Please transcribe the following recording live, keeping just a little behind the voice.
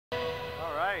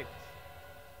right.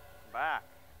 I'm back.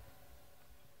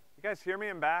 You guys hear me?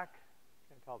 I'm back?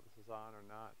 Can't tell if this is on or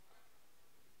not.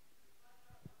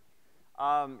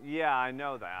 Yeah, I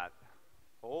know that.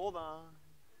 Hold on.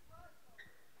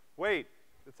 Wait,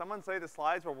 did someone say the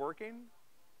slides were working?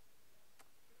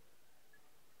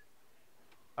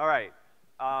 All right.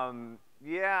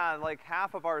 Yeah, like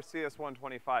half of our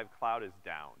CS125 cloud is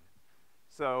down.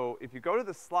 So if you go to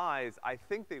the slides, I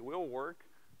think they will work.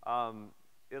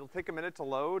 It'll take a minute to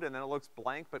load, and then it looks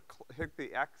blank, but hit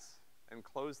the X and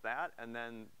close that, and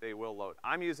then they will load.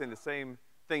 I'm using the same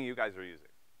thing you guys are using.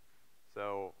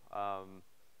 So,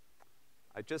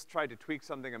 I just tried to tweak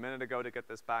something a minute ago to get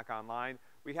this back online.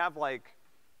 We have like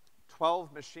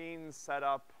 12 machines set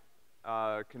up,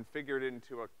 configured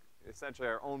into essentially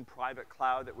our own private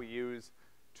cloud that we use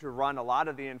to run a lot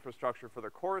of the infrastructure for the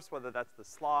course, whether that's the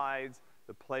slides,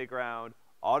 the playground,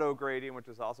 auto grading, which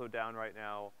is also down right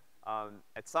now.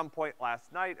 At some point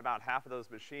last night, about half of those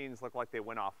machines looked like they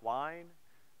went offline.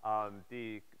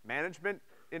 The management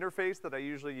interface that I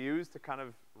usually use to kind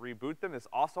of reboot them is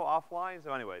also offline.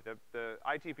 So anyway, the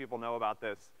IT people know about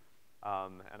this,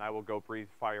 and I will go breathe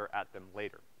fire at them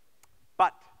later.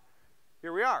 But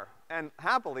here we are. And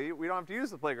happily, we don't have to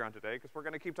use the playground today because we're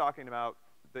gonna keep talking about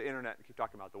the internet and keep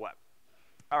talking about the web.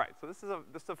 All right, so this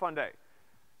is a fun day.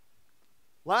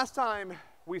 Last time,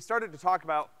 we started to talk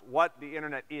about what the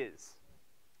internet is.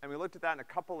 And we looked at that in a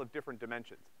couple of different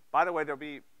dimensions. By the way,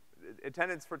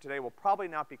 attendance for today will probably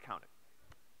not be counted.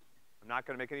 I'm not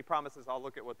gonna make any promises. I'll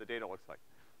look at what the data looks like.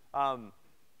 All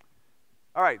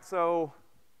right, so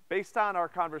based on our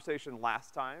conversation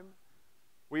last time,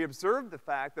 we observed the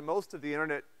fact that most of the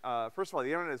internet, first of all,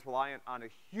 the internet is reliant on a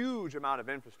huge amount of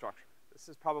infrastructure. This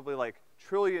is probably like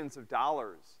trillions of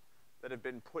dollars that have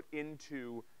been put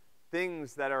into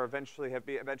things that are eventually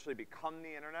become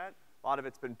the internet. A lot of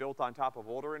it's been built on top of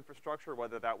older infrastructure,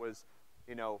 whether that was,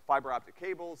 you know, fiber optic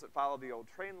cables that followed the old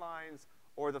train lines,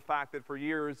 or the fact that for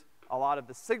years, a lot of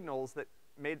the signals that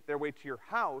made their way to your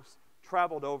house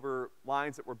traveled over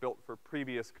lines that were built for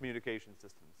previous communication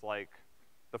systems, like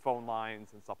the phone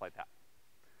lines and stuff like that.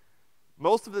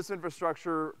 Most of this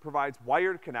infrastructure provides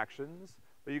wired connections,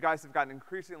 but you guys have gotten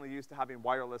increasingly used to having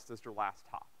wireless as your last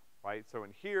hop, right? So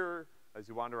in here, as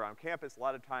you wander around campus, a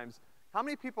lot of times, how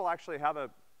many people actually have a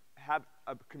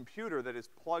computer that is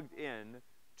plugged in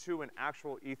to an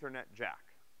actual Ethernet jack?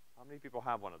 How many people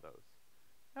have one of those?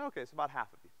 Okay, so about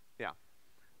half of you, yeah.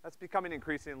 That's becoming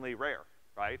increasingly rare,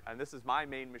 right? And this is my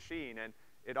main machine, and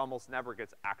it almost never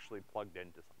gets actually plugged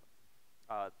into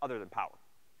something, other than power.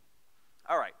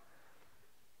 All right.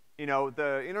 You know,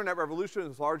 the internet revolution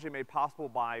was largely made possible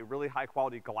by really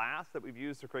high-quality glass that we've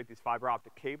used to create these fiber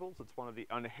optic cables. It's one of the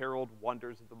unheralded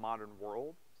wonders of the modern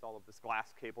world. It's all of this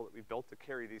glass cable that we built to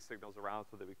carry these signals around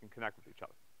so that we can connect with each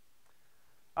other.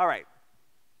 All right.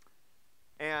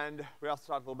 And we also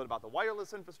talked a little bit about the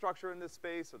wireless infrastructure in this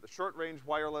space, or the short-range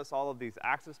wireless, all of these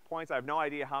access points. I have no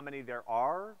idea how many there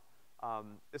are.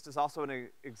 This is also an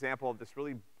example of this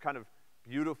really kind of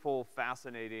beautiful,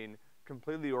 fascinating,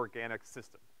 completely organic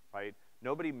system. Right?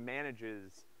 Nobody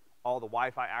manages all the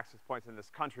Wi-Fi access points in this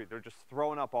country. They're just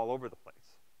thrown up all over the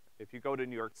place. If you go to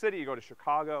New York City, you go to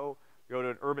Chicago, you go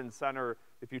to an urban center,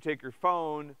 if you take your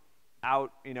phone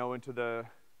out, you know, into the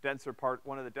denser part,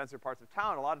 one of the denser parts of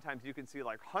town, a lot of times you can see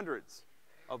like hundreds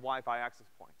of Wi-Fi access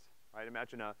points, right?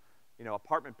 Imagine a, you know,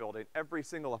 apartment building. Every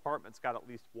single apartment's got at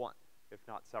least one, if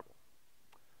not several.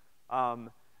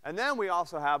 And then we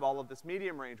also have all of this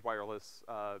medium-range wireless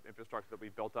infrastructure that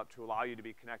we've built up to allow you to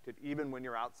be connected even when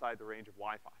you're outside the range of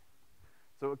Wi-Fi.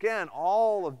 So again,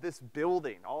 all of this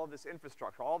building, all of this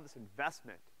infrastructure, all of this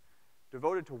investment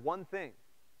devoted to one thing,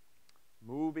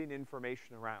 moving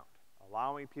information around,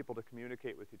 allowing people to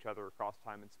communicate with each other across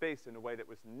time and space in a way that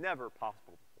was never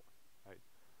possible before, right?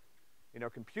 You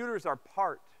know, computers are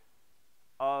part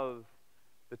of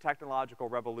the technological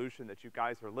revolution that you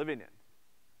guys are living in.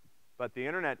 But the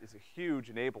internet is a huge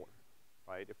enabler,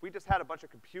 right? If we just had a bunch of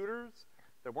computers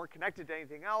that weren't connected to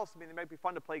anything else, I mean, they might be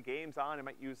fun to play games on, and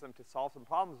might use them to solve some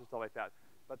problems and stuff like that.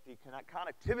 But the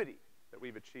connectivity that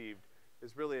we've achieved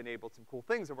has really enabled some cool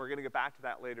things, and we're gonna get back to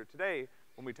that later today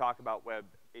when we talk about web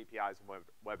APIs and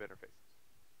web interfaces.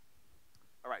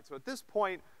 All right, so at this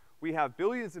point, we have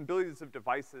billions and billions of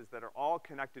devices that are all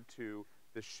connected to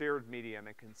the shared medium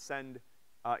and can send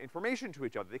information to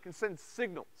each other. They can send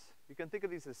signals. You can think of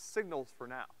these as signals for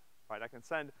now, right? I can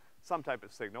send some type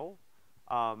of signal.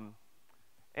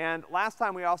 And last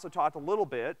time we also talked a little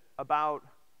bit about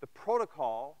the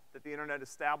protocol that the internet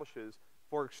establishes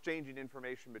for exchanging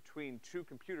information between two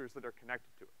computers that are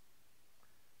connected to it.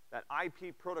 That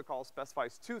IP protocol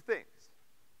specifies two things,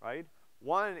 right?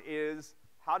 One is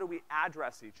how do we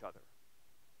address each other,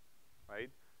 right?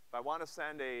 If I want to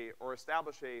send or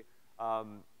establish a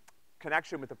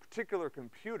connection with a particular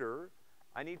computer,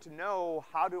 I need to know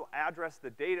how to address the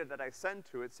data that I send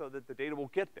to it so that the data will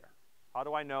get there. How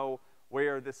do I know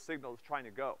where this signal is trying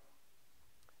to go?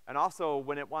 And also,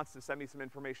 when it wants to send me some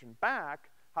information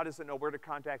back, how does it know where to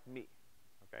contact me?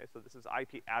 Okay, so this is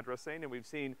IP addressing, and we've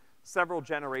seen several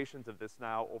generations of this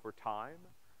now over time,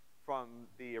 from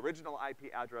the original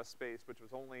IP address space, which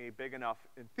was only big enough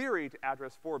in theory to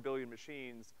address 4 billion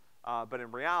machines, but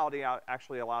in reality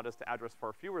actually allowed us to address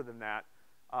far fewer than that,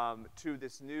 to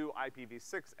this new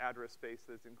IPv6 address space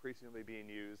that's increasingly being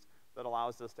used that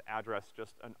allows us to address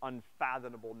just an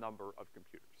unfathomable number of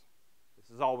computers. This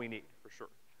is all we need, for sure.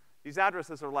 These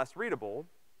addresses are less readable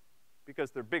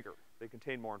because they're bigger. They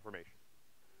contain more information.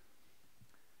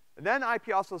 And then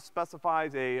IP also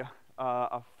specifies a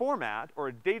format or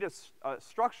a data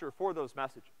structure for those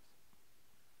messages.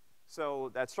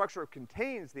 So that structure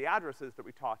contains the addresses that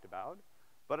we talked about,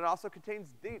 but it also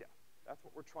contains data. That's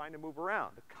what we're trying to move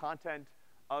around. The content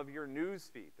of your news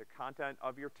feed, the content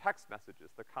of your text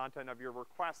messages, the content of your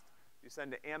request you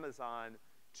send to Amazon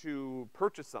to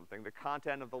purchase something, the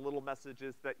content of the little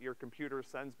messages that your computer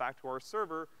sends back to our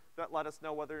server that let us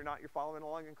know whether or not you're following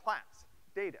along in class.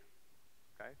 Data,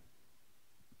 okay?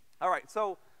 All right,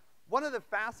 so one of the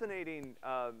fascinating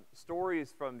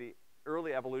stories from the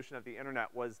early evolution of the internet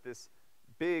was this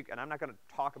big, and I'm not gonna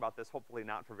talk about this, hopefully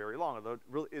not for very long, although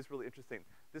it is really interesting,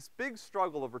 this big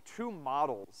struggle over two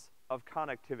models of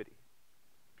connectivity.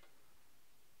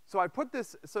 So I put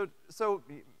this, so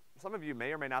some of you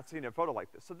may or may not have seen a photo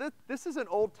like this. So this is an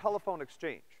old telephone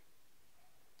exchange.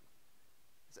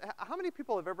 So how many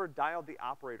people have ever dialed the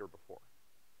operator before?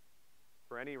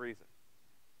 For any reason?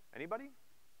 Anybody?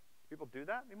 People do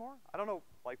that anymore? I don't know,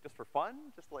 like just for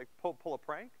fun? Just like pull a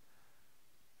prank?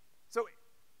 So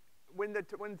when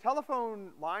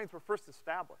telephone lines were first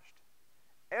established,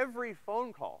 every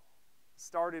phone call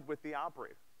started with the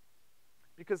operator.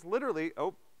 Because literally,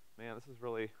 oh man, this is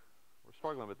really, we're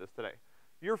struggling with this today.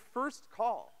 Your first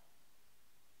call,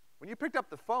 when you picked up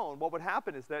the phone, what would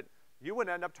happen is that you would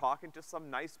end up talking to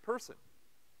some nice person.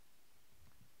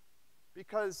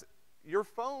 Because your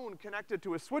phone connected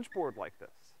to a switchboard like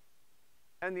this.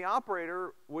 And the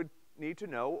operator would need to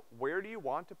know, where do you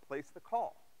want to place the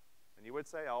call? And you would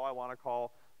say, oh, I want to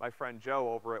call my friend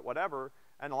Joe over at whatever.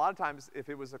 And a lot of times, if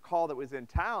it was a call that was in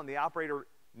town, the operator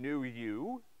knew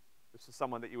you. This is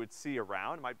someone that you would see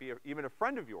around. It might be even a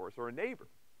friend of yours or a neighbor.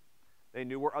 They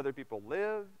knew where other people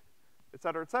lived, et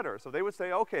cetera, et cetera. So they would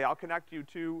say, okay, I'll connect you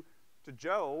to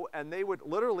Joe, and they would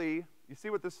literally, you see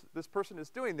what this person is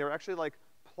doing? They're actually like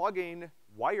plugging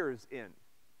wires in,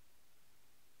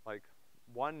 like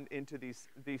one into these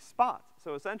spots.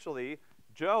 So essentially,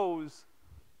 Joe's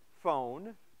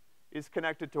phone is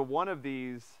connected to one of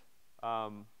these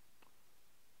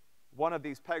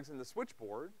pegs in the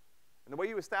switchboard, and the way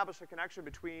you establish a connection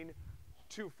between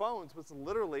two phones was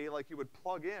literally like you would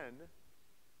plug in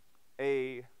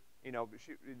the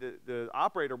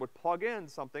operator would plug in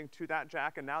something to that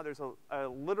jack, and now there's a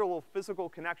literal physical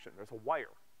connection. There's a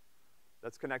wire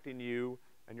that's connecting you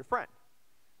and your friend.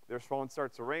 Their phone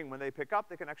starts to ring. When they pick up,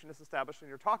 the connection is established and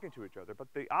you're talking to each other.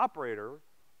 But the operator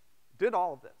did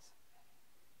all of this.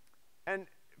 And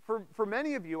for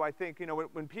many of you, I think,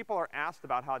 when people are asked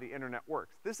about how the internet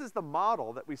works, this is the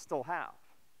model that we still have,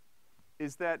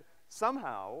 is that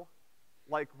somehow,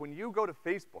 like when you go to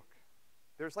Facebook,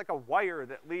 there's like a wire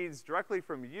that leads directly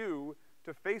from you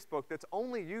to Facebook that's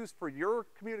only used for your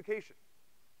communication,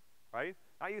 right?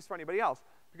 Not used for anybody else.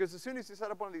 Because as soon as you set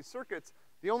up one of these circuits,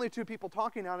 the only two people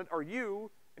talking on it are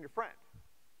you and your friend,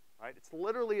 right? It's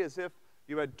literally as if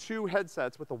you had two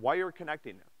headsets with a wire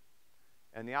connecting them.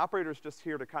 And the operator's just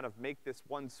here to kind of make this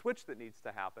one switch that needs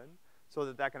to happen so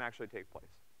that that can actually take place.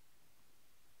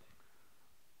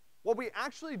 What we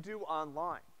actually do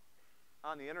online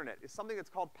on the internet is something that's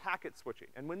called packet switching.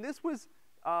 And when this was,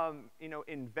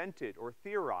 invented or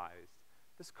theorized,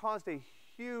 this caused a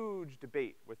huge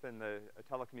debate within the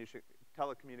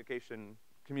telecommunication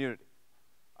community.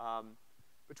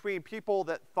 Between people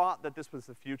that thought that this was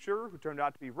the future, who turned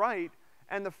out to be right,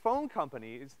 and the phone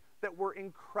companies that were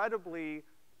incredibly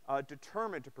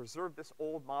determined to preserve this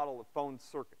old model of phone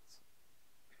circuits,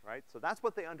 right? So that's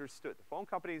what they understood. The phone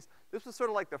companies, this was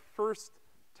sort of like the first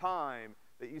time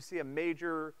that you see a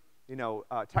major,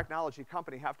 technology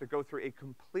company have to go through a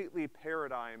completely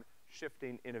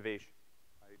paradigm-shifting innovation,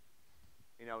 right?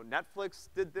 Netflix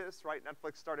did this, right?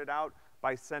 Netflix started out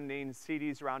by sending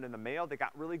CDs around in the mail. They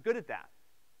got really good at that.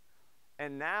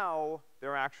 And now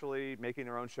they're actually making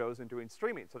their own shows and doing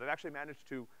streaming. So they've actually managed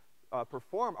to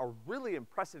perform a really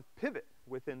impressive pivot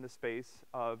within the space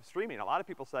of streaming. A lot of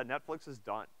people said Netflix is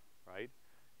done, right?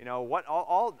 You know, what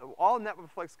all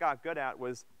Netflix got good at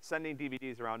was sending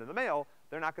DVDs around in the mail.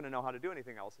 They're not gonna know how to do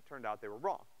anything else. It turned out they were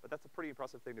wrong, but that's a pretty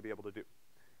impressive thing to be able to do.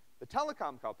 The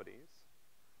telecom companies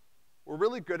were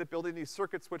really good at building these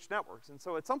circuit switch networks, and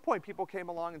so at some point people came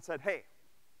along and said, hey,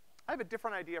 I have a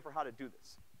different idea for how to do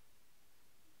this.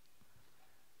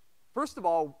 First of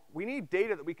all, we need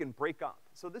data that we can break up.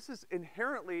 So this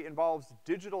inherently involves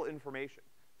digital information.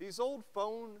 These old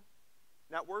phone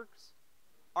networks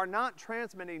are not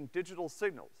transmitting digital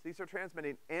signals. These are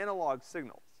transmitting analog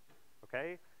signals,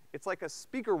 okay? It's like a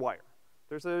speaker wire.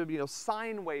 There's a, you know,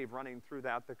 sine wave running through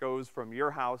that that goes from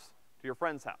your house to your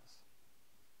friend's house.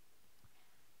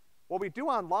 What we do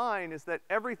online is that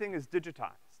everything is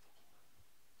digitized.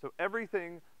 So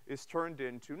everything is turned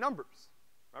into numbers.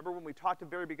 Remember when we talked at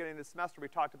the very beginning of the semester, we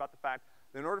talked about the fact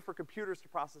that in order for computers to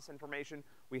process information,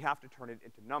 we have to turn it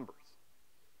into numbers,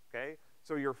 okay?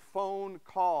 So your phone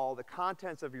call, the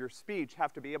contents of your speech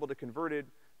have to be able to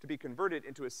be converted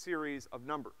into a series of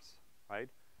numbers, right?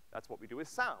 That's what we do with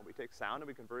sound. We take sound and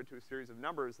we convert it to a series of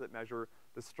numbers that measure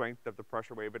the strength of the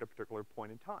pressure wave at a particular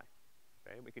point in time,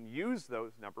 okay? We can use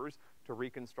those numbers to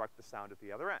reconstruct the sound at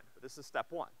the other end, but this is step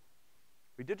one.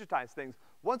 We digitize things.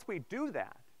 Once we do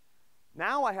that,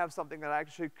 now I have something that I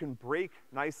actually can break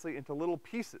nicely into little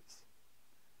pieces.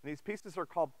 And these pieces are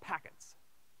called packets,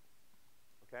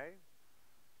 okay?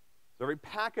 So every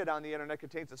packet on the internet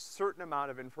contains a certain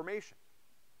amount of information.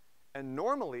 And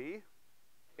normally,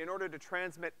 in order to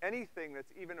transmit anything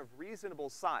that's even of reasonable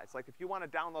size, like if you want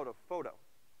to download a photo,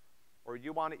 or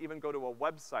you want to even go to a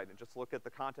website and just look at the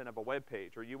content of a web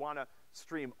page, or you want to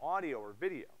stream audio or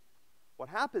video, what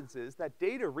happens is that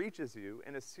data reaches you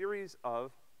in a series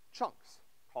of chunks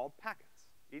called packets.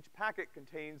 Each packet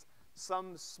contains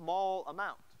some small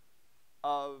amount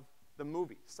of the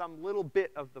movie, some little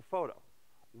bit of the photo,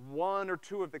 one or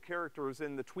two of the characters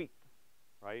in the tweet,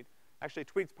 right? Actually,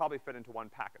 tweets probably fit into one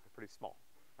packet. They're pretty small,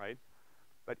 right?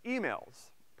 But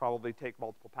emails probably take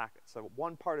multiple packets. So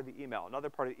one part of the email, another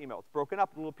part of the email, it's broken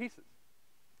up into little pieces.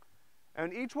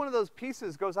 And each one of those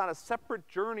pieces goes on a separate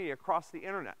journey across the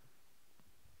internet,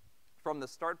 from the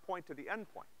start point to the end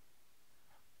point.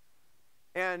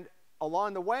 And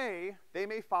along the way, they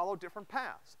may follow different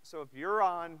paths. So if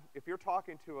you're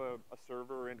talking to a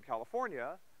server in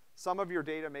California, some of your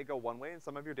data may go one way and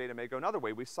some of your data may go another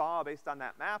way. We saw, based on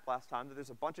that map last time, that there's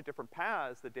a bunch of different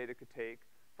paths that data could take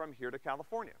from here to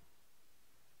California.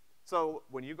 So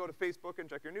when you go to Facebook and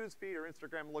check your news feed or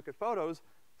Instagram and look at photos,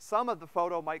 some of the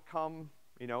photo might come,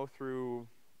 you know, through,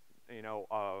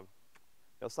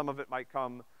 some of it might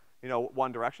come,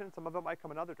 one direction, some of it might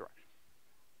come another direction.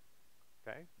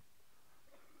 Okay?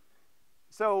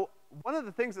 So one of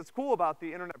the things that's cool about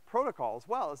the Internet Protocol as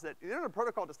well is that the Internet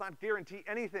Protocol does not guarantee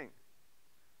anything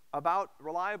about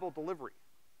reliable delivery.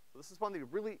 So this is one of the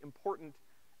really important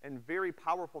and very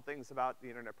powerful things about the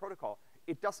Internet Protocol.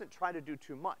 It doesn't try to do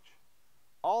too much.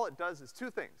 All it does is two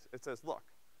things. It says, look,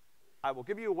 I will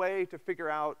give you a way to figure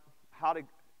out how to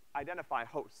identify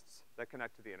hosts that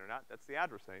connect to the internet. That's the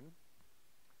addressing.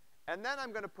 And then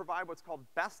I'm gonna provide what's called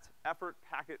best effort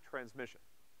packet transmission.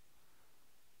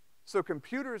 So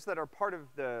computers that are part of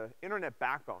the internet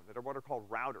backbone, that are what are called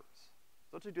routers,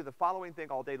 essentially do the following thing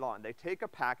all day long. They take a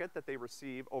packet that they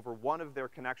receive over one of their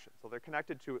connections. So they're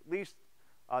connected to at least,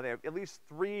 they have at least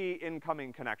 3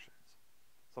 incoming connections,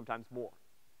 sometimes more.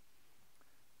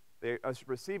 They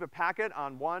receive a packet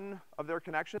on one of their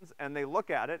connections, and they look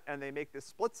at it, and they make this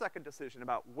split-second decision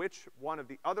about which one of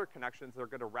the other connections they're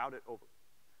gonna route it over.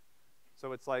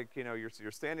 So it's like, you're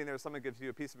standing there, someone gives you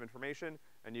a piece of information,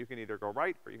 and you can either go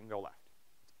right or you can go left.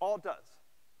 It's all it does,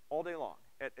 all day long,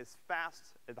 at as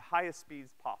fast, at the highest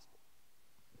speeds possible.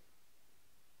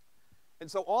 And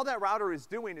so all that router is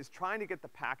doing is trying to get the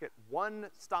packet one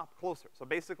stop closer. So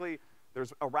basically,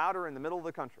 there's a router in the middle of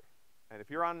the country. And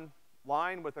if you're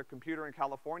online with a computer in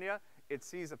California, it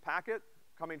sees a packet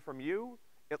coming from you,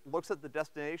 it looks at the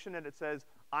destination, and it says,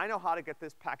 I know how to get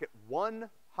this packet one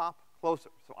hop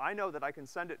closer. So I know that I can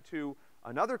send it to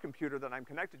another computer that I'm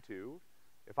connected to.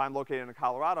 If I'm located in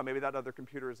Colorado, maybe that other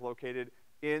computer is located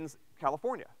in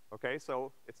California, okay?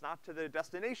 So it's not to the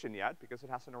destination yet because it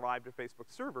hasn't arrived at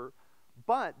Facebook's server,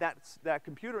 but that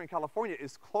computer in California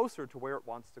is closer to where it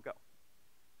wants to go.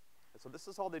 And so this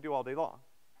is all they do all day long.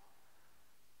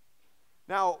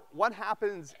 Now, what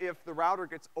happens if the router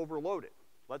gets overloaded?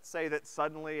 Let's say that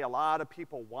suddenly a lot of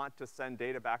people want to send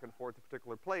data back and forth to a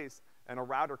particular place, and a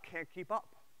router can't keep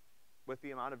up with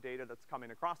the amount of data that's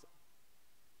coming across it.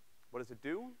 What does it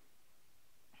do?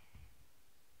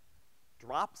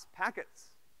 Drops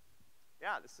packets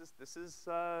Yeah,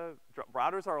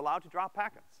 routers are allowed to drop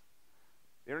packets.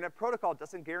 The Internet Protocol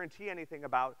doesn't guarantee anything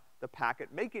about the packet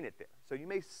making it there. So you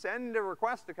may send a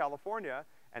request to California,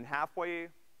 and halfway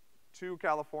to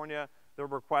California, the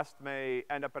request may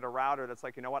end up at a router that's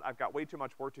like, you know what, I've got way too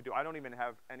much work to do. I don't even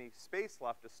have any space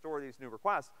left to store these new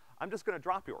requests. I'm just gonna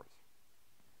drop yours.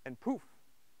 And poof,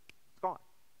 it's gone.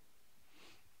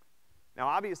 Now,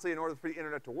 obviously, in order for the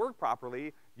internet to work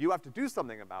properly, you have to do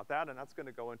something about that, and that's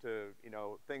gonna go into, you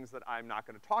know, things that I'm not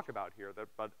gonna talk about here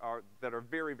that are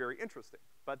very, very interesting.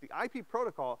 But the IP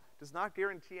protocol does not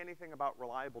guarantee anything about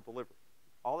reliable delivery.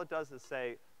 All it does is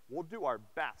say, we'll do our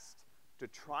best to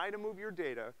try to move your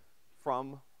data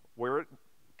from where it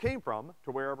came from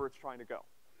to wherever it's trying to go.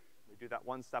 We do that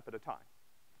one step at a time.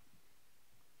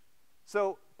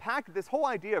 So this whole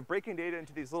idea of breaking data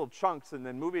into these little chunks and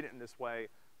then moving it in this way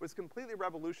was completely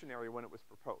revolutionary when it was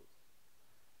proposed.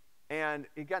 And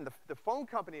again, the phone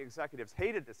company executives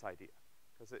hated this idea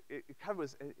because it kind of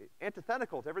was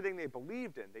antithetical to everything they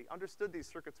believed in. They understood these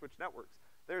circuit switch networks.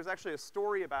 There's actually a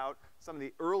story about some of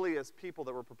the earliest people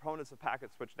that were proponents of packet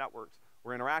switch networks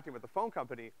were interacting with the phone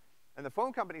company, and the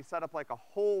phone company set up like a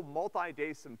whole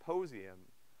multi-day symposium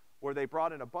where they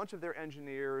brought in a bunch of their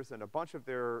engineers and a bunch of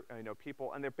their,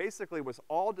 people, and it basically was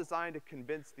all designed to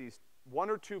convince these one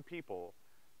or two people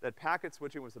that packet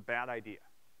switching was a bad idea.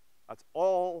 That's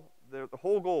all the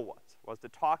whole goal was to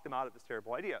talk them out of this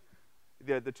terrible idea.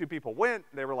 The two people went,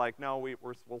 they were like, no,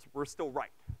 we're still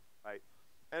right?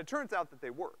 And it turns out that they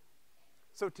were.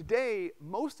 So today,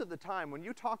 most of the time, when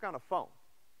you talk on a phone,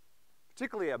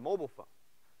 particularly a mobile phone,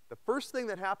 the first thing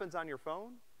that happens on your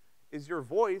phone is your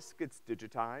voice gets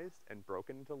digitized and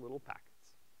broken into little packets.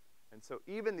 And so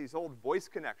even these old voice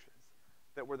connections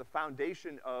that were the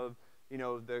foundation of,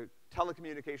 the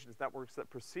telecommunications networks that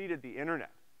preceded the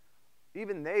internet,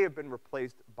 even they have been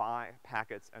replaced by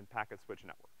packets and packet switch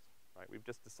networks, right? We've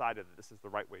just decided that this is the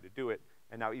right way to do it,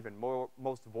 and now even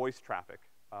most voice traffic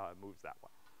moves that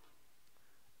way.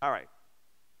 All right.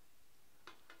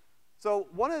 So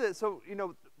one of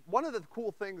the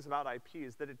cool things about IP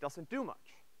is that it doesn't do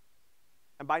much.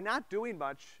 And by not doing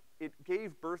much, it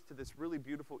gave birth to this really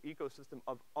beautiful ecosystem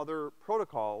of other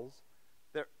protocols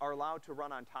that are allowed to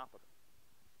run on top of it.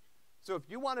 So if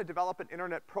you want to develop an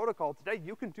internet protocol today,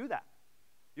 you can do that.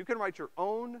 You can write your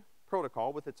own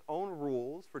protocol with its own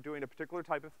rules for doing a particular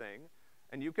type of thing,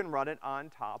 and you can run it on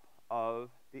top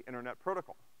of the internet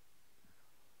protocol.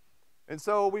 And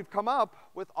so we've come up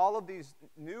with all of these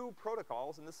new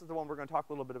protocols, and this is the one we're gonna talk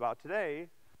a little bit about today,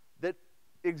 that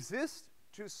exist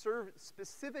to serve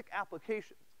specific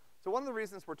applications. So one of the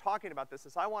reasons we're talking about this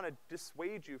is I wanna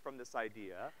dissuade you from this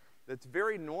idea that's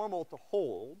very normal to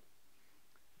hold,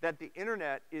 that the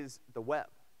internet is the web.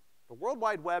 The World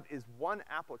Wide Web is one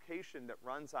application that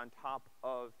runs on top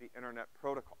of the internet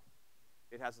protocol.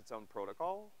 It has its own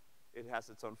protocol. It has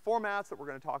its own formats that we're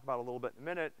gonna talk about a little bit in a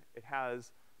minute. It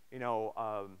has,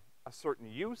 a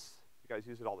certain use. You guys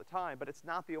use it all the time, but it's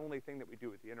not the only thing that we do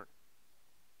with the internet.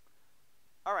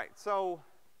 All right, so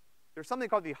there's something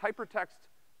called the Hypertext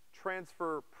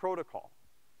Transfer Protocol.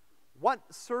 What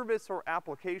service or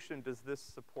application does this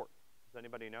support? Does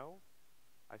anybody know?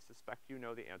 I suspect you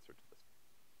know the answer to this.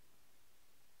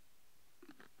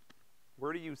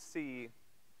 Where do you see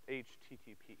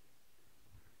HTTP?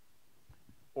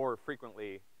 Or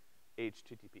frequently,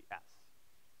 HTTPS?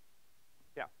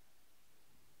 Yeah.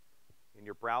 In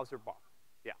your browser bar.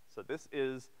 Yeah, so this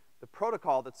is the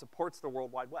protocol that supports the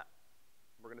World Wide Web.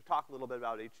 We're gonna talk a little bit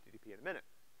about HTTP in a minute.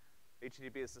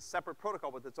 HTTP is a separate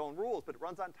protocol with its own rules, but it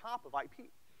runs on top of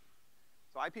IP.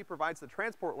 So IP provides the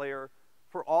transport layer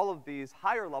for all of these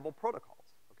higher level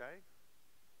protocols, okay?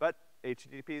 But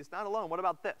HTTP is not alone. What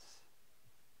about this?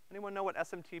 Anyone know what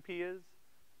SMTP is?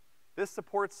 This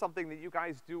supports something that you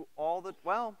guys do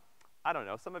well, I don't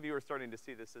know. Some of you are starting to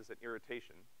see this as an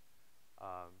irritation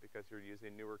because you're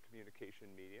using newer communication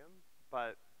medium,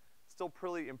 but it's still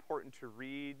pretty important to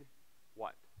read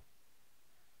what?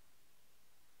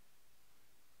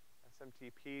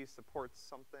 SMTP supports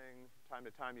something. From time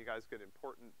to time, you guys get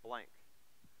important blank.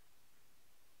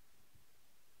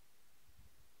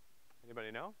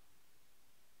 Anybody know?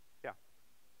 Yeah.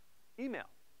 Email.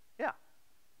 Yeah.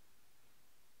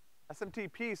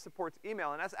 SMTP supports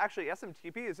email, and that's actually,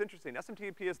 SMTP is interesting.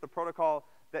 SMTP is the protocol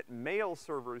that mail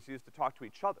servers use to talk to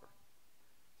each other.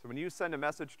 So when you send a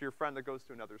message to your friend that goes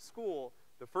to another school,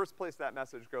 the first place that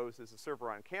message goes is a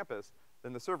server on campus.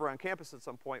 Then the server on campus at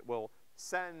some point will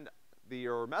send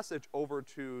your message over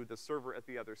to the server at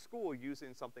the other school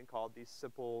using something called the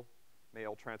Simple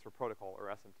Mail Transfer Protocol, or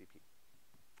SMTP.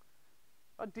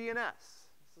 DNS.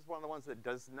 This is one of the ones that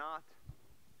does not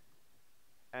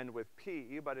end with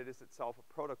P, but it is itself a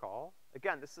protocol.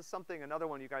 Again, this is something, another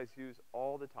one you guys use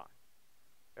all the time.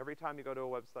 Every time you go to a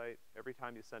website, every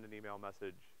time you send an email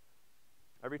message,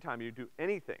 every time you do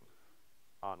anything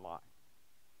online.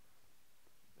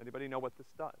 Anybody know what this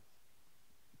does?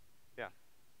 Yeah.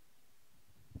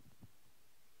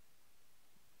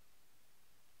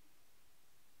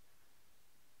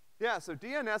 Yeah, so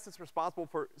DNS is responsible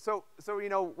for, so you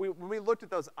know, when we looked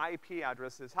at those IP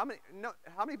addresses, how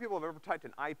many people have ever typed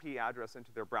an IP address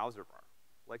into their browser bar?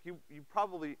 Like you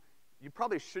probably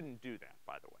shouldn't do that,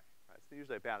 by the way. Right? It's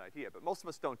usually a bad idea, but most of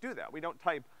us don't do that. We don't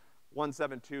type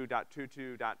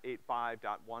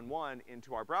 172.22.85.11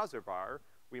 into our browser bar.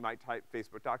 We might type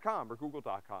facebook.com or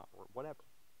google.com or whatever,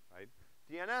 right?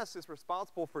 DNS is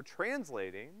responsible for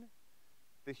translating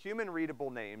the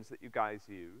human-readable names that you guys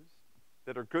use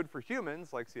that are good for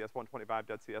humans, like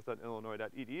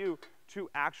cs125.cs.illinois.edu, to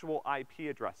actual IP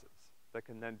addresses that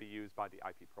can then be used by the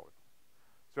IP protocol.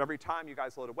 So every time you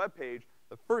guys load a web page,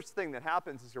 the first thing that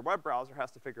happens is your web browser has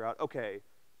to figure out, okay,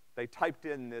 they typed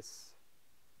in this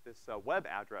web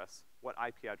address, what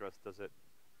IP address does it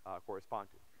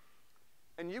correspond to?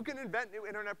 And you can invent new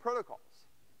internet protocols.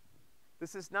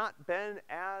 This has not been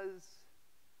as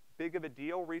big of a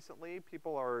deal recently.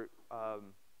 People are, I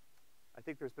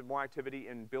think there's been more activity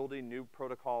in building new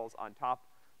protocols on top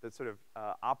that sort of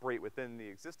operate within the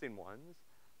existing ones.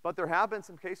 But there have been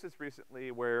some cases recently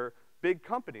where big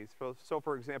companies, so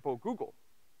for example, Google,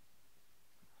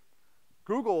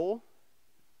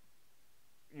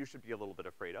 you should be a little bit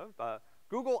afraid of.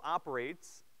 Google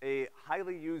operates a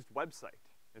highly used website.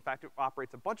 In fact, it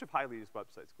operates a bunch of highly used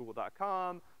websites,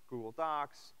 google.com, Google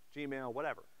Docs, Gmail,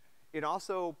 whatever. It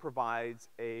also provides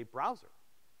a browser.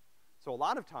 So a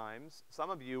lot of times, some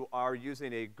of you are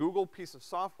using a Google piece of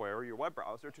software, your web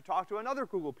browser, to talk to another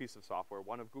Google piece of software,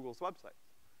 one of Google's websites.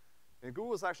 And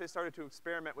Google's actually started to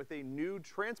experiment with a new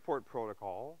transport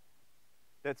protocol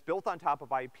that's built on top of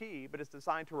IP, but it's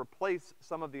designed to replace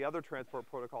some of the other transport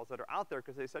protocols that are out there,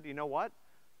 because they said, you know what?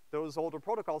 Those older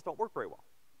protocols don't work very well.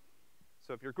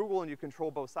 So if you're Google and you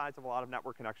control both sides of a lot of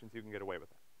network connections, you can get away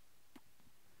with it.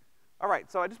 All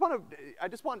right, so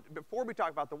before we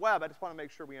talk about the web, I just want to make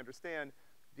sure we understand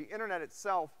the internet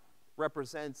itself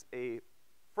represents a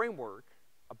framework,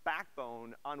 a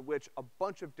backbone on which a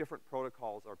bunch of different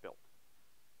protocols are built,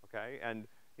 okay? And,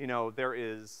 you know,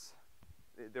 there's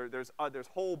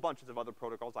whole bunches of other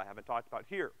protocols I haven't talked about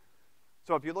here.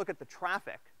 So if you look at the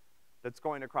traffic that's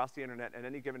going across the internet at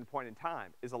any given point in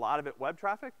time, is a lot of it web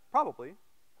traffic? Probably.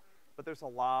 But there's a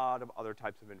lot of other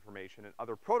types of information and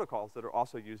other protocols that are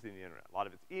also used in the internet. A lot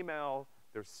of it's email,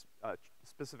 there's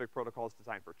specific protocols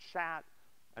designed for chat,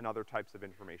 and other types of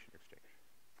information exchange.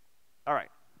 All right,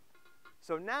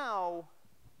 so now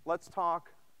let's talk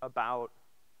about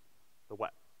the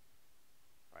web.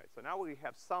 All right, so now we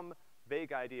have some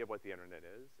vague idea of what the internet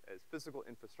is, as physical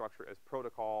infrastructure, as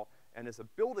protocol, and as a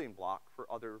building block for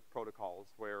other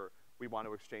protocols where we want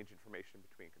to exchange information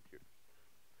between computers.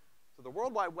 So the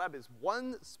World Wide Web is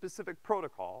one specific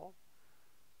protocol,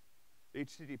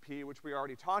 HTTP, which we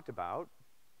already talked about.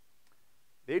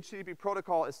 The HTTP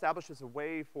protocol establishes a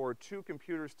way for two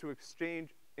computers to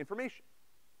exchange information.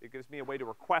 It gives me a way to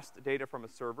request data from a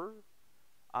server,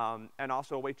 and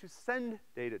also a way to send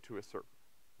data to a server.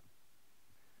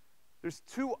 There's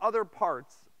two other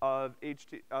parts of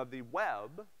the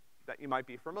web that you might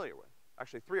be familiar with.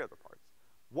 Actually, three other parts.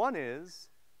 One is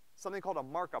something called a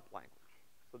markup language.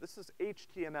 So this is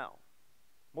HTML.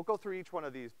 We'll go through each one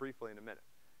of these briefly in a minute.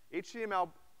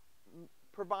 HTML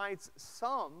provides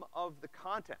some of the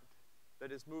content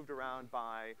that is moved around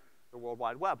by the World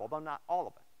Wide Web, although not all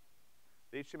of it.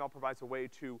 The HTML provides a way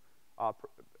to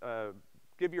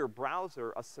give your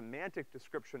browser a semantic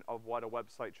description of what a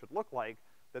website should look like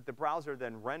that the browser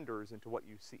then renders into what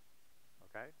you see,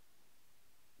 okay?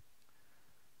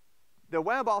 The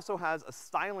web also has a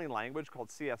styling language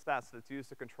called CSS that's used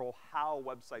to control how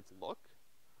websites look.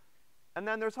 And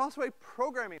then there's also a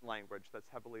programming language that's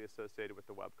heavily associated with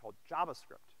the web called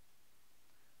JavaScript.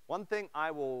 One thing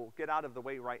I will get out of the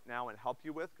way right now and help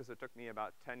you with, because it took me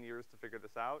about 10 years to figure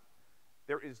this out,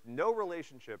 there is no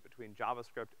relationship between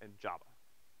JavaScript and Java,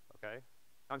 okay?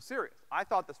 I'm serious. I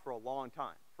thought this for a long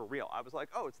time, for real. I was like,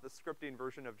 oh, it's the scripting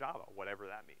version of Java, whatever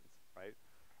that means, right?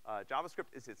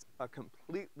 JavaScript is a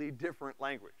completely different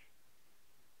language.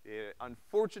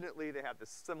 Unfortunately, they have this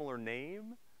similar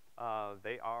name.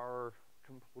 They are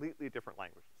completely different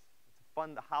languages. It's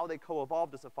fun, how they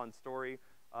co-evolved is a fun story,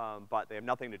 but they have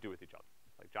nothing to do with each other.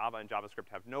 Like Java and JavaScript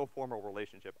have no formal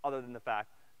relationship other than the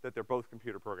fact that they're both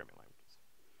computer programming languages.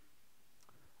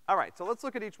 All right, so let's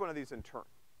look at each one of these in turn.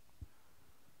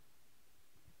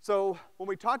 So when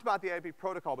we talked about the IP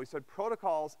protocol, we said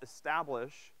protocols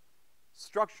establish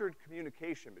structured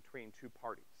communication between two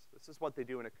parties. This is what they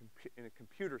do in a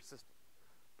computer system.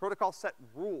 Protocols set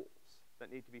rules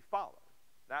that need to be followed.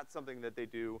 That's something that they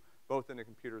do both in a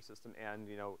computer system and,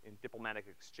 you know, in diplomatic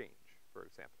exchange, for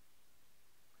example.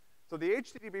 So the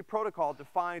HTTP protocol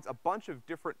defines a bunch of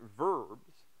different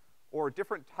verbs or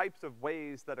different types of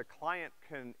ways that a client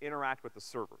can interact with the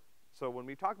server. So when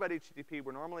we talk about HTTP,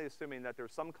 we're normally assuming that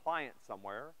there's some client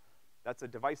somewhere. That's a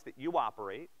device that you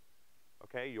operate,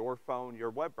 okay, your phone, your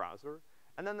web browser,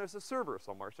 and then there's a server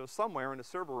somewhere. So somewhere in a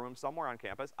server room, somewhere on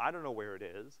campus, I don't know where it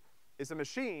is a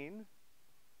machine,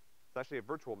 it's actually a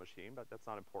virtual machine, but that's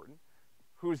not important,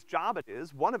 whose job it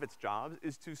is, one of its jobs,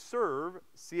 is to serve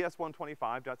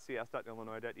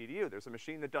cs125.cs.illinois.edu. There's a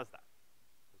machine that does that.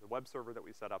 There's a web server that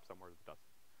we set up somewhere that does it.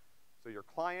 So your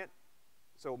client,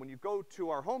 so when you go to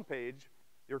our homepage,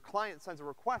 your client sends a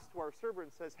request to our server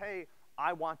and says, hey,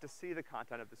 I want to see the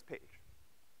content of this page.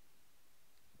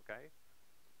 Okay?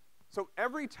 So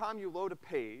every time you load a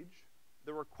page,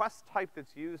 the request type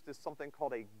that's used is something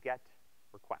called a GET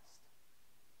request.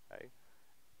 Okay?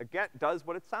 A GET does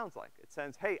what it sounds like. It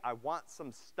says, hey, I want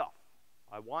some stuff.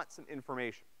 I want some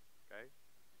information, okay?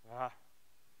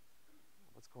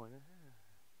 What's going on? I don't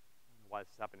know why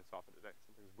this is happening so often today.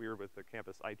 Something's weird with the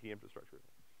campus IT infrastructure.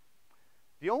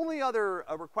 The only other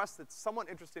request that's somewhat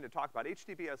interesting to talk about,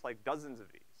 HTTP has like dozens of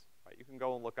these, right? You can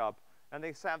go and look up, and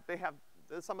they have,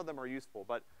 some of them are useful,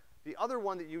 but the other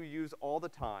one that you use all the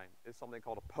time is something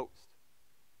called a post.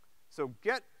 So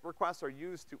GET requests are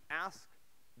used to ask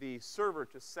the server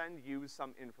to send you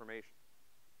some information.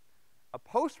 A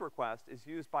post request is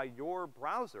used by your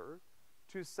browser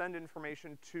to send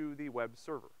information to the web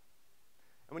server.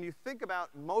 And when you think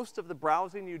about most of the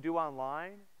browsing you do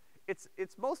online,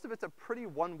 most of it's a pretty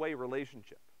one-way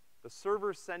relationship. The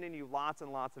server's sending you lots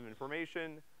and lots of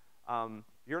information.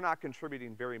 You're not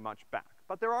contributing very much back.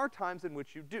 But there are times in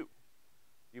which you do.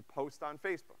 You post on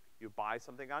Facebook. You buy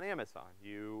something on Amazon.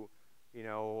 You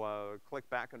click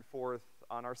back and forth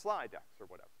on our slide decks or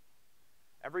whatever.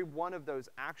 Every one of those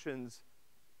actions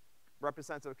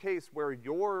represents a case where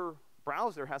your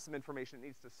browser has some information it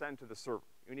needs to send to the server.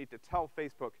 You need to tell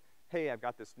Facebook, hey, I've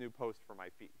got this new post for my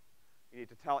feed. You need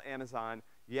to tell Amazon,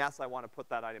 yes, I want to put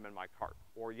that item in my cart,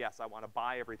 or yes, I want to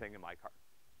buy everything in my cart,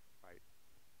 right?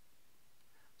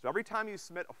 So every time you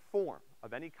submit a form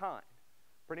of any kind,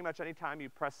 pretty much any time you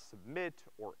press submit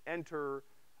or enter,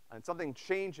 and something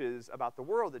changes about the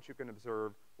world that you can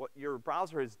observe, what your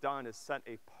browser has done is sent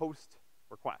a post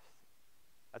request.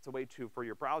 That's a way for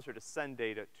your browser to send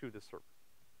data to the server.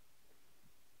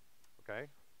 Okay?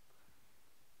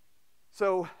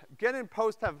 So GET and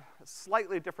POST have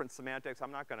slightly different semantics.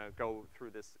 I'm not gonna go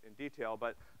through this in detail,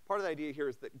 but part of the idea here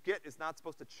is that GET is not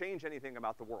supposed to change anything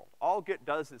about the world. All GET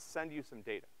does is send you some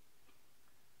data.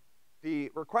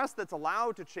 The request that's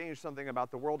allowed to change something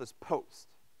about the world is POST.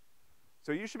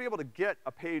 So you should be able to get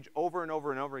a page over and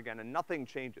over and over again and nothing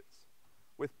changes.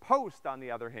 With POST, on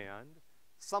the other hand,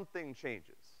 something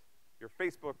changes. Your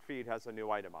Facebook feed has a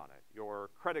new item on it. Your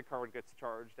credit card gets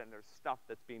charged and there's stuff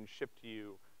that's being shipped to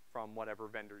you from whatever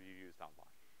vendor you used online,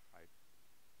 right?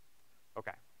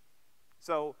 Okay.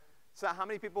 So how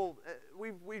many people,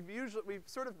 we've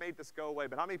sort of made this go away,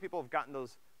 but how many people have gotten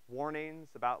those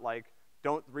warnings about like,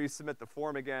 don't resubmit the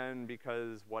form again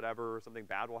because whatever, something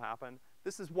bad will happen?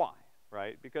 This is why,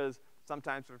 right? Because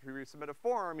sometimes if you resubmit a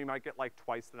form, you might get like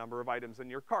twice the number of items in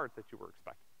your cart that you were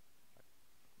expecting. Right?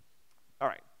 All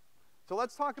right. So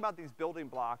let's talk about these building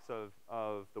blocks of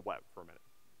the web for a minute.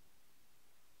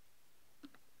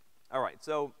 All right,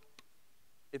 so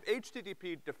if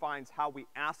HTTP defines how we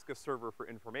ask a server for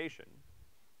information,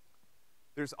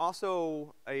 there's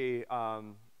also the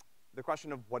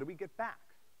question of what do we get back?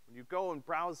 When you go and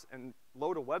browse and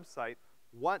load a website,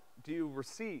 what do you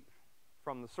receive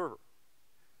from the server?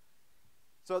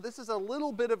 So this is a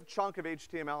little bit of chunk of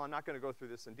HTML. I'm not gonna go through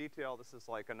this in detail. This is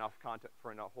like enough content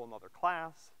for a whole nother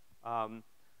class.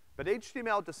 But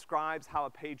HTML describes how a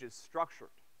page is structured,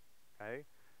 okay?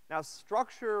 Now,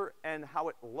 structure and how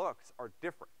it looks are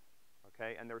different,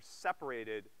 okay? And they're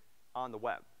separated on the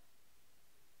web.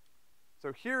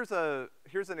 So here's an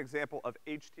example of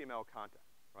HTML content,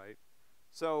 right?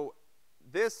 So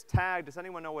this tag, does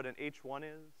anyone know what an H1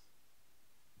 is?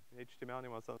 In HTML,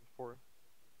 anyone saw this before?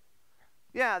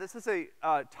 Yeah, this is a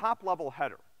top-level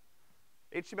header.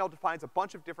 HTML defines a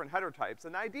bunch of different header types,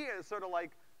 and the idea is sort of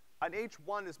like an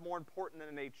H1 is more important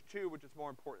than an H2, which is more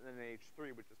important than an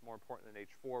H3, which is more important than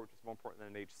H4, which is more important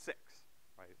than an H6,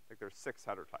 right? Like there's 6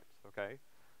 header types, okay?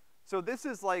 So this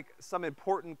is like some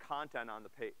important content on the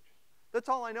page. That's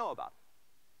all I know about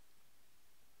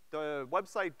the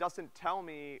website doesn't tell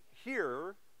me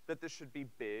here that this should be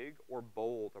big or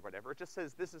bold or whatever. It just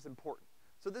says this is important.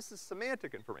 So this is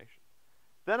semantic information.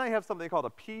 Then I have something called a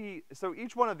P, so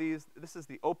each one of these, this is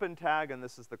the open tag and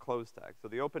this is the close tag. So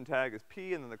the open tag is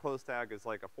P and then the close tag is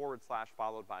like a /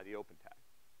 followed by the open tag.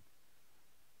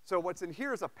 So what's in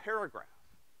here is a paragraph.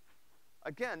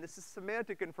 Again, this is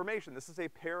semantic information. This is a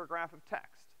paragraph of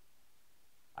text.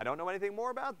 I don't know anything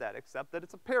more about that except that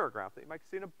it's a paragraph that you might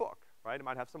see in a book, right? It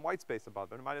might have some white space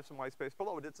above it. It might have some white space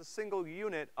below it. It's a single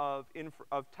unit of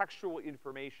textual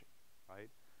information, right?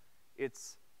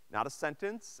 It's not a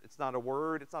sentence, it's not a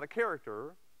word, it's not a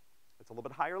character. It's a little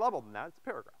bit higher level than that, it's a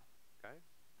paragraph, okay?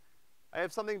 I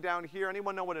have something down here.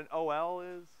 Anyone know what an OL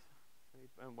is?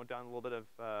 Anyone went down a little bit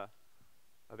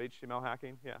of HTML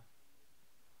hacking? Yeah.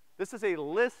 This is a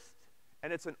list,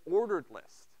 and it's an ordered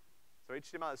list. So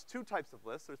HTML has two types of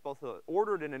lists. There's both an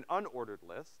ordered and an unordered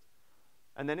list.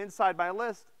 And then inside my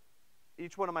list,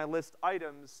 each one of my list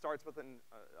items starts with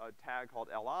a tag called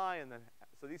li, and then,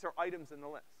 so these are items in the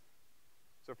list.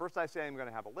 So first I say I'm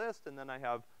gonna have a list, and then I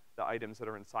have the items that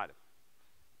are inside of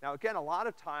it. Now again, a lot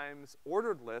of times,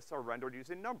 ordered lists are rendered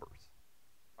using numbers,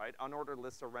 right? Unordered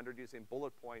lists are rendered using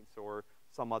bullet points or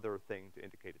some other thing to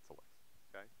indicate it's a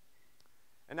list, okay?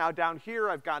 And now down here,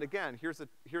 I've got, again, here's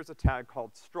a tag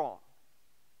called strong.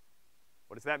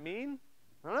 What does that mean?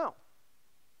 I don't know.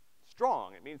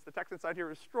 Strong, it means the text inside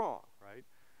here is strong, right?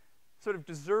 Sort of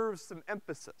deserves some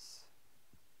emphasis.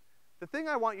 The thing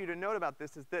I want you to note about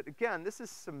this is that, again, this is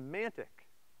semantic.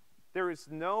 There is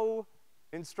no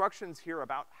instructions here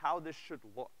about how this should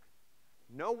look.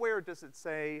 Nowhere does it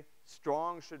say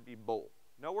strong should be bold.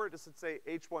 Nowhere does it say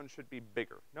H1 should be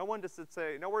bigger. Nowhere does it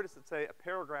say a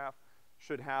paragraph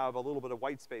should have a little bit of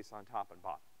white space on top and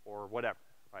bottom, or whatever,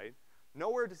 right?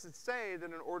 Nowhere does it say that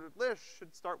an ordered list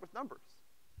should start with numbers.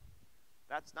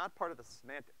 That's not part of the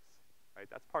semantics, right?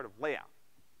 That's part of layout.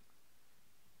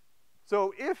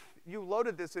 So if you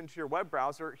loaded this into your web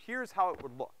browser, here's how it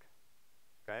would look,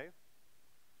 okay?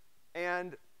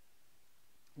 And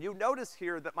you notice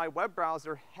here that my web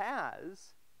browser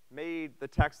has made the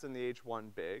text in the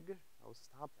H1 big. Oh,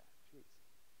 stop that,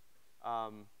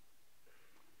 jeez.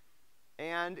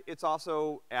 And it's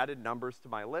also added numbers to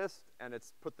my list, and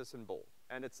it's put this in bold.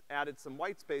 And it's added some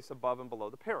white space above and below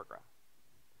the paragraph.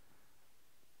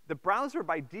 The browser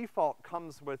by default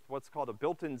comes with what's called a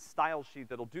built-in style sheet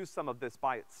that'll do some of this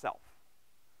by itself.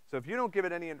 So if you don't give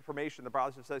it any information, the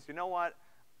browser says, you know what?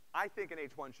 I think an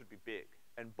H1 should be big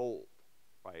and bold,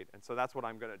 right? And so that's what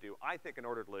I'm gonna do. I think an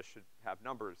ordered list should have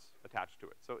numbers attached to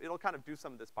it. So it'll kind of do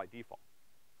some of this by default.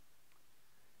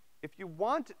 If you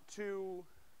want to,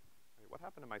 wait, what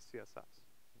happened to my CSS?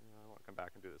 I wanna come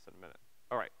back and do this in a minute.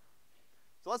 All right,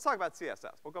 so let's talk about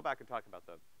CSS. We'll go back and talk about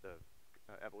the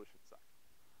evolution side.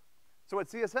 So what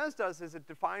CSS does is it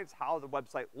defines how the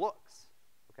website looks,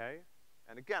 okay?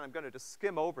 And again, I'm gonna just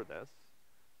skim over this.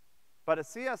 But a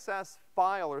CSS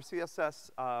file or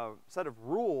CSS set of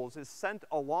rules is sent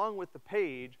along with the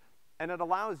page, and it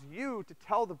allows you to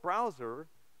tell the browser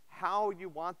how you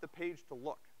want the page to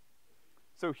look.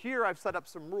 So here I've set up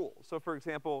some rules. So for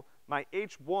example, my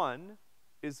H1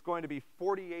 is going to be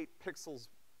 48 pixels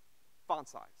font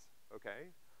size, okay?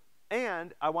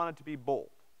 And I want it to be bold.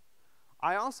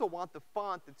 I also want the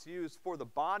font that's used for the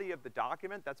body of the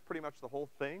document, that's pretty much the whole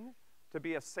thing, to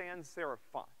be a sans serif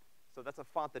font. So that's a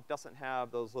font that doesn't have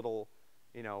those little,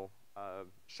 you know,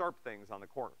 sharp things on the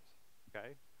corners,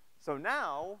 okay? So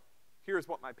now, here's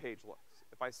what my page looks.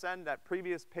 If I send that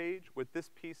previous page with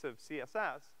this piece of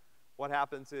CSS, what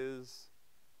happens is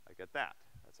I get that.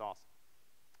 That's awesome.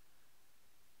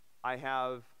 I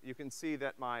have, you can see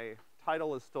that my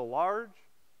title is still large,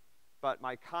 but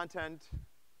my content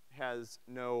has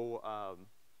no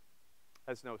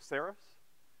serifs.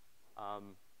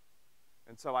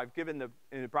 And so I've given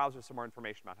in the browser some more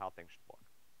information about how things should look,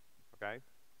 okay?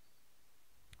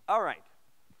 All right,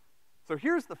 so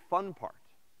here's the fun part,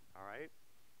 all right?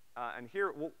 And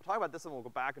here, we'll talk about this and we'll go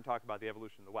back and talk about the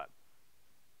evolution of the web.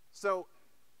 So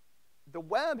the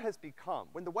web has become,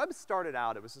 when the web started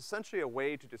out, it was essentially a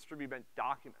way to distribute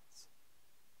documents,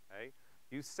 okay?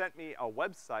 You sent me a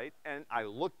website and I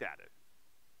looked at it.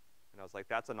 And I was like,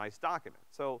 that's a nice document.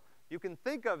 So you can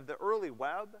think of the early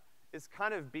web as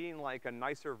kind of being like a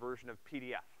nicer version of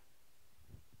PDF.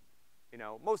 You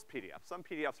know, most PDFs. Some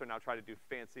PDFs are now trying to do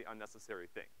fancy, unnecessary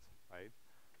things, right?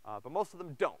 But most of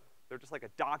them don't. They're just like a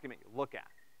document you look at,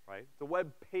 right? The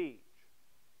web page.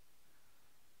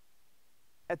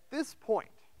 At this point,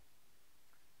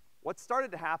 what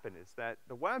started to happen is that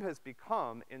the web has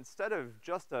become, instead of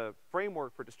just a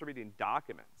framework for distributing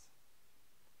documents,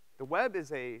 the web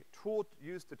is a tool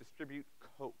used to distribute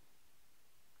code.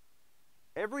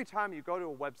 every time you go to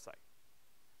a website,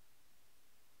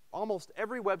 almost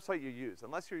every website you use,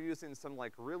 unless you're using some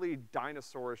like really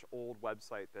dinosaurish old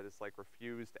website that is like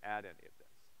refused to add any of this,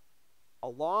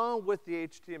 along with the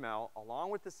HTML, along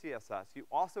with the CSS, you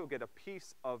also get a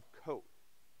piece of code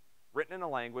written in a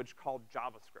language called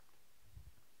JavaScript,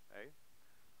 okay?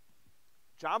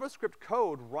 JavaScript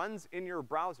code runs in your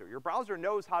browser. Your browser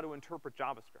knows how to interpret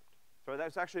JavaScript. So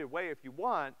that's actually a way, if you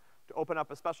want, to open up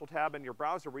a special tab in your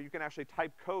browser where you can actually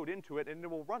type code into it and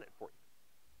it will run it for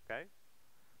you, okay?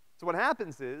 So what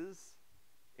happens is,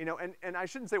 you know, and I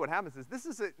shouldn't say what happens is, this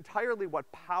is entirely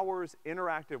what powers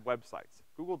interactive websites.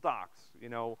 Google Docs, you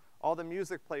know, all the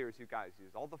music players you guys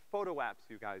use, all the photo apps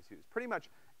you guys use, pretty much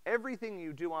everything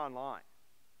you do online.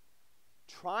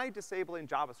 Try disabling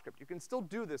JavaScript. You can still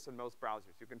do this in most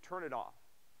browsers. You can turn it off.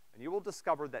 And you will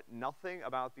discover that nothing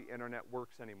about the internet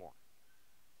works anymore,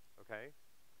 okay?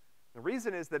 The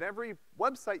reason is that every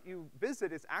website you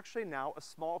visit is actually now a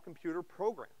small computer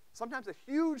program, sometimes a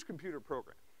huge computer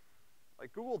program.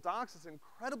 Like Google Docs is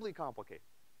incredibly complicated,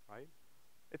 right?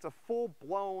 It's a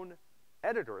full-blown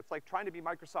editor. It's like trying to be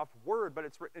Microsoft Word, but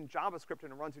it's written in JavaScript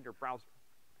and it runs in your browser,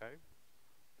 okay?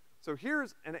 So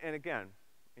here's, and again,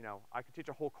 you know, I could teach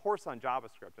a whole course on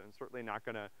JavaScript, and I'm certainly not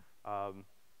gonna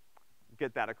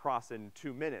get that across in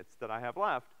 2 minutes that I have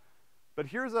left, but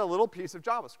here's a little piece of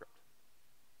JavaScript.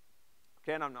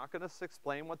 Okay, and I'm not gonna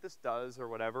explain what this does or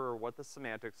whatever, or what the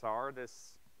semantics are.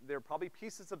 There are probably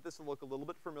pieces of this that look a little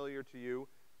bit familiar to you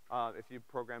if you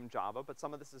program Java, but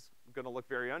some of this is gonna look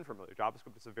very unfamiliar.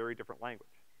 JavaScript is a very different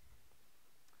language.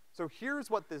 So here's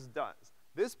what this does.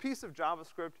 This piece of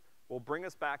JavaScript will bring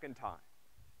us back in time,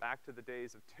 back to the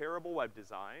days of terrible web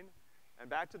design, and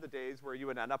back to the days where you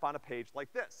would end up on a page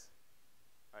like this,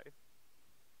 right?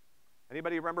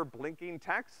 Anybody remember blinking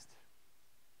text?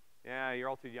 Yeah, you're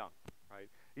all too young, right?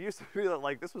 It used to be that,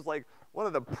 like, this was like one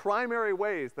of the primary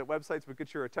ways that websites would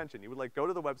get your attention. You would like go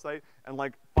to the website and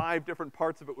like 5 different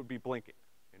parts of it would be blinking,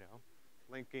 you know?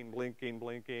 Blinking, blinking,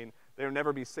 blinking. They would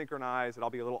never be synchronized. It'd all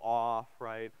be a little off,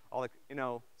 right? All like, you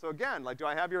know, so again, like, do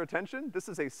I have your attention? This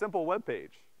is a simple web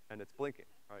page, and it's blinking,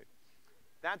 right?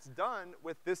 That's done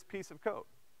with this piece of code.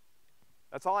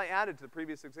 That's all I added to the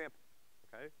previous example,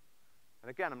 okay? And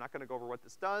again, I'm not gonna go over what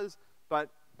this does, but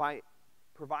by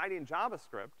providing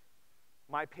JavaScript,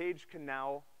 my page can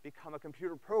now become a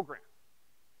computer program.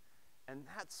 And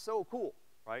that's so cool,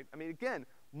 right? I mean, again,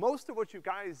 most of what you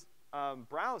guys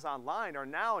browse online are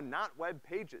now not web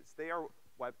pages. They are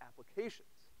web applications.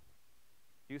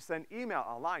 You send email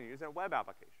online using a web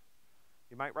application.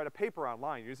 You might write a paper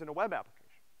online using a web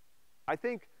application. I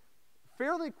think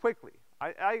fairly quickly,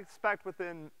 I expect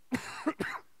within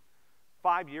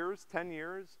 5 years, 10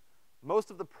 years,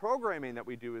 most of the programming that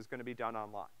we do is gonna be done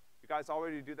online. You guys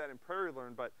already do that in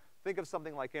PrairieLearn, but think of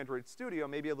something like Android Studio,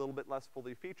 maybe a little bit less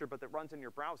fully featured, but that runs in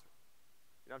your browser.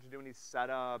 You don't have to do any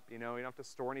setup, you know, you don't have to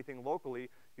store anything locally.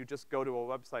 You just go to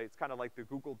a website. It's kind of like the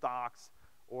Google Docs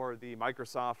or the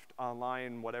Microsoft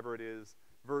Online, whatever it is,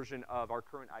 version of our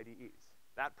current IDEs.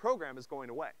 That program is going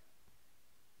away.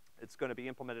 It's gonna be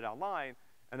implemented online,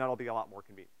 and that'll be a lot more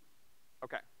convenient.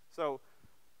 Okay, so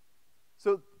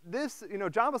this, you know,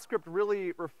 JavaScript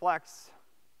really reflects,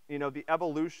 you know, the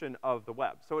evolution of the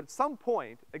web. So at some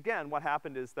point, again, what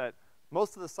happened is that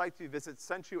most of the sites you visit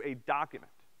sent you a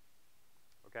document,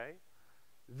 okay?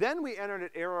 Then we entered an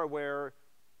era where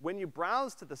when you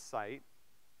browse to the site,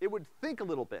 it would think a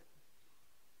little bit,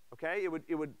 okay?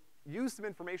 It would use some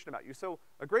information about you. So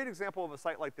a great example of a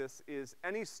site like this is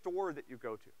any store that you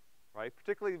go to, right?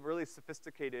 Particularly really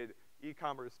sophisticated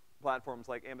e-commerce platforms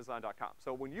like Amazon.com.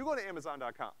 So when you go to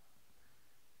Amazon.com,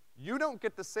 you don't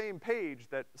get the same page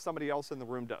that somebody else in the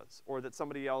room does, or that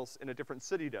somebody else in a different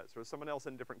city does, or someone else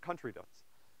in a different country does.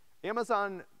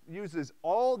 Amazon uses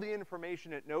all the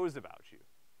information it knows about you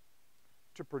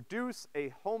to produce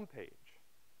a homepage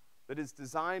that is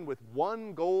designed with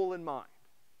one goal in mind.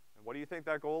 And what do you think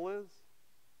that goal is?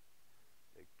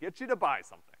 To get you to buy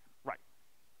something, right,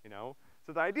 you know?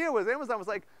 So the idea was, Amazon was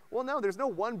like, well, no, there's no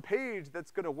one page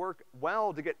that's gonna work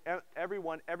well to get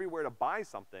everyone everywhere to buy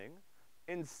something.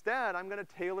 Instead, I'm gonna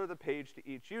tailor the page to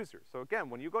each user. So again,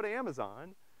 when you go to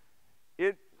Amazon,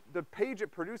 the page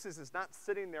it produces is not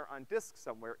sitting there on disk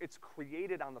somewhere, it's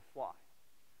created on the fly.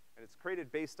 And it's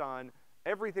created based on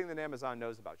everything that Amazon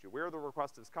knows about you, where the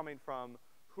request is coming from,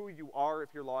 who you are if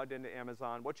you're logged into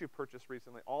Amazon, what you purchased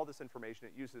recently, all this information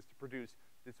it uses to produce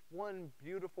this one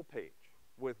beautiful page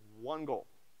with one goal,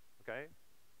 okay?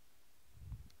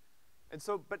 And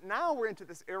so, but now we're into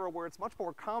this era where it's much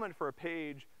more common for a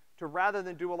page to, rather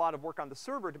than do a lot of work on the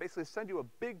server, to basically send you a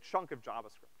big chunk of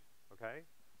JavaScript, okay?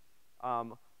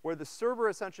 where the server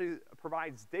essentially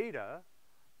provides data,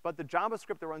 but the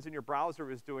JavaScript that runs in your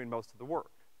browser is doing most of the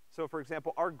work. So for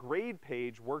example, our grade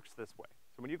page works this way.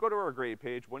 So when you go to our grade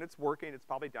page, when it's working, it's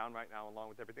probably down right now along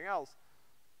with everything else.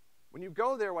 When you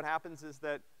go there, what happens is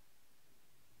that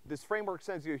this framework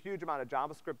sends you a huge amount of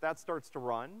JavaScript. That starts to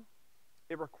run.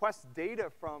 It requests data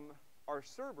from our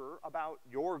server about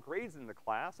your grades in the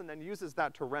class, and then uses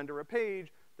that to render a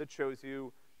page that shows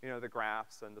you, the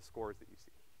graphs and the scores that you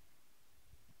see.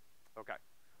 Okay.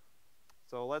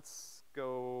 So let's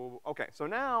go, okay, so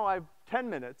now I have 10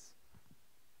 minutes,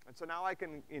 and so now I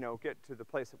can, get to the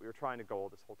place that we were trying to go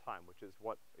this whole time, which is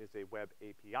what is a web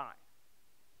API.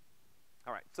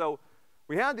 All right, so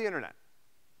we had the internet.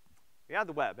 We had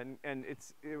the web, and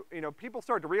it's, people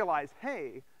started to realize,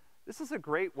 hey, this is a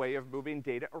great way of moving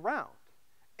data around.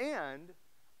 And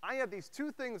I have these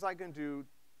two things I can do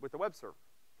with the web server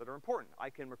that are important. I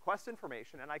can request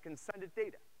information, and I can send it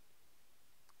data.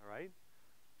 All right?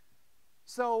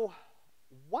 So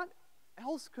what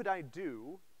else could I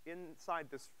do inside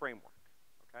this framework,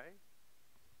 okay?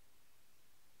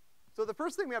 So the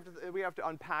first thing we have to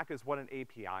unpack is what an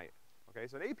API is, okay?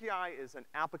 So an API is an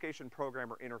application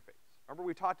programmer interface. Remember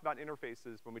we talked about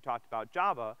interfaces when we talked about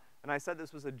Java, and I said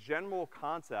this was a general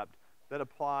concept that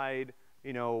applied,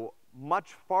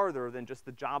 much farther than just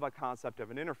the Java concept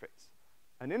of an interface.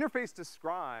 An interface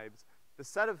describes the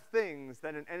set of things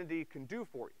that an entity can do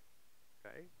for you,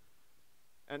 okay?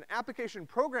 An application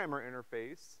programmer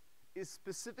interface is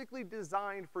specifically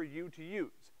designed for you to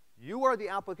use. You are the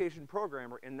application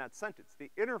programmer in that sentence. The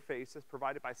interface is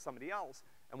provided by somebody else,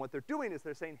 and what they're doing is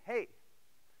they're saying, hey,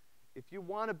 if you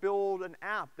want to build an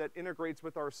app that integrates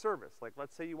with our service, like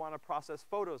let's say you want to process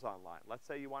photos online, let's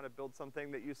say you want to build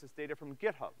something that uses data from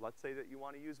GitHub, let's say that you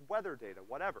want to use weather data,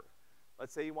 whatever.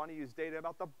 Let's say you want to use data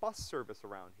about the bus service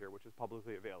around here, which is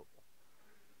publicly available.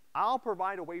 I'll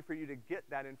provide a way for you to get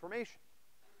that information.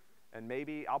 And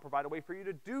maybe I'll provide a way for you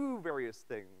to do various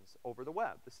things over the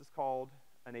web. This is called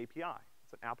an API.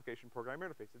 It's an application programming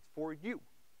interface. It's for you,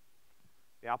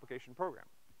 the application programmer.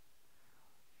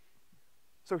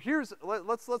 So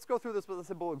let's go through this with a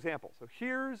simple example. So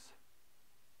here's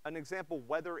an example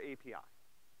weather API,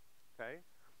 okay?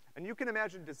 And you can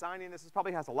imagine designing this. This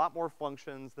probably has a lot more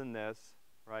functions than this,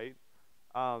 right?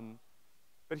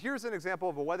 But here's an example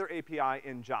of a weather API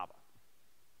in Java,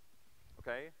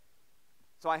 okay?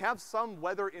 So I have some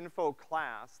weather info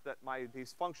class that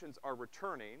these functions are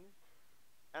returning,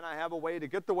 and I have a way to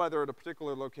get the weather at a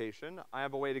particular location. I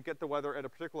have a way to get the weather at a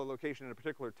particular location at a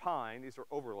particular time. These are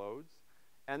overloads.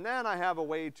 And then I have a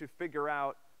way to figure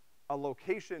out a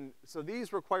location. So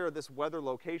these require this weather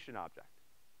location object,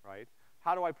 right?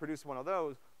 How do I produce one of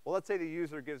those? Well, let's say the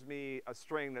user gives me a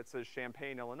string that says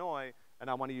Champaign, Illinois, and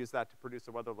I want to use that to produce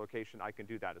a weather location. I can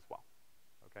do that as well,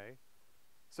 okay?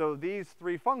 So these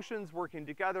three functions working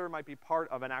together might be part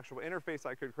of an actual interface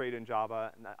I could create in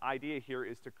Java, and the idea here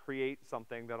is to create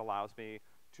something that allows me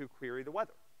to query the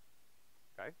weather,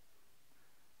 okay?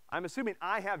 I'm assuming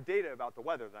I have data about the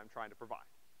weather that I'm trying to provide,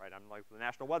 right? I'm like the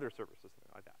National Weather Service or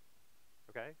something like that,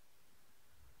 okay?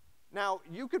 Now,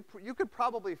 you could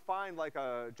probably find like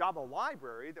a Java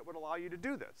library that would allow you to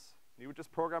do this. You would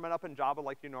just program it up in Java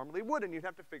like you normally would, and you'd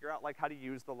have to figure out like how to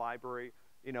use the library,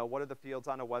 what are the fields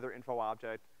on a weather info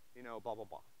object, blah, blah,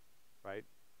 blah, right?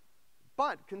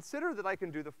 But consider that I can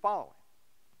do the following.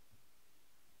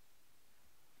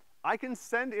 I can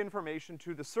send information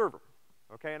to the server,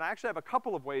 okay? And I actually have a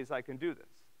couple of ways I can do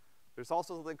this. There's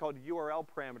also something called URL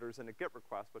parameters in a GET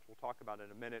request, which we'll talk about in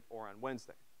a minute or on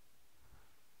Wednesday.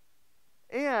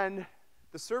 And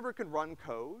the server can run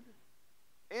code,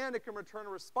 and it can return a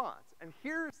response. And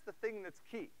here's the thing that's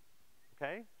key,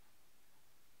 okay?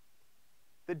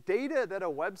 The data that a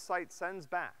website sends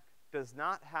back does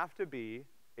not have to be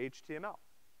HTML,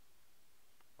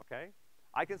 okay?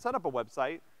 I can set up a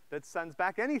website that sends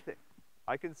back anything.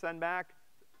 I can send back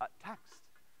text.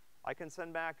 I can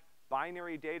send back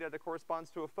binary data that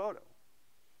corresponds to a photo.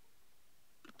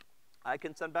 I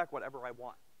can send back whatever I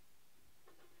want.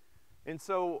 And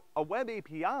so a web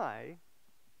API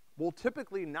will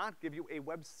typically not give you a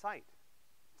website.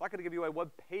 It's not gonna give you a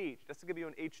web page. It's just gonna give you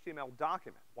an HTML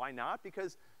document. Why not?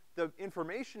 Because the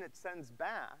information it sends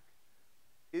back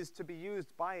is to be used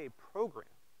by a program,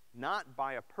 not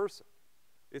by a person.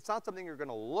 It's not something you're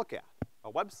gonna look at.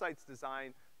 A website's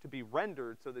designed to be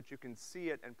rendered so that you can see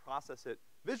it and process it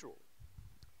visually.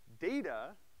 Data,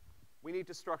 we need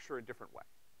to structure a different way.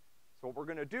 So what we're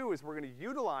gonna do is we're gonna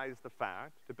utilize the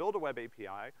fact, to build a web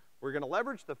API, we're gonna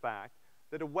leverage the fact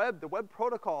that the web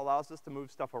protocol allows us to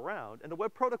move stuff around, and the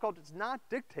web protocol does not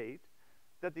dictate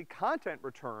that the content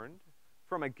returned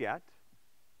from a GET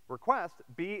request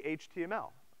be HTML.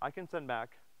 I can send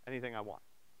back anything I want.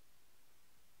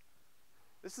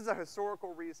 This is a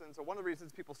historical reason. So one of the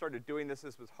reasons people started doing this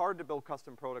is it was hard to build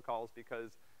custom protocols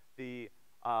because the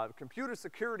computer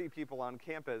security people on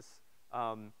campus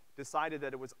decided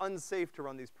that it was unsafe to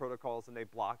run these protocols and they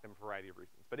blocked them for a variety of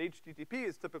reasons. But HTTP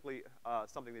is typically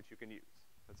something that you can use.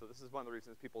 And so this is one of the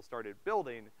reasons people started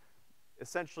building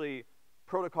essentially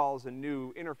protocols and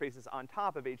new interfaces on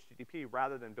top of HTTP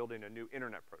rather than building a new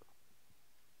internet protocol.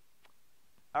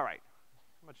 All right,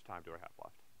 how much time do I have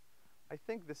left? I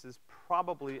think this is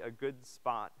probably a good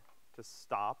spot to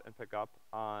stop and pick up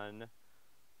on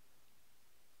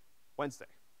Wednesday.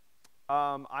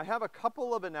 I have a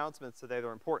couple of announcements today that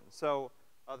are important. So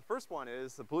the first one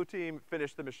is the blue team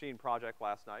finished the machine project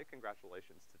last night.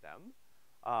 Congratulations to them.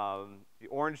 The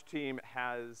orange team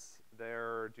has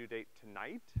their due date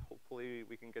tonight. Hopefully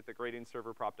we can get the grading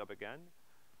server propped up again.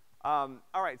 All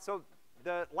right, so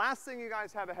the last thing you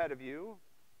guys have ahead of you,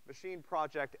 machine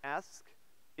project-esque,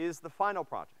 is the final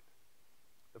project.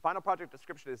 The final project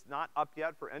description is not up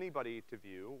yet for anybody to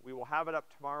view. We will have it up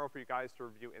tomorrow for you guys to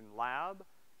review in lab,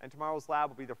 and tomorrow's lab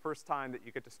will be the first time that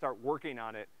you get to start working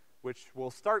on it, which will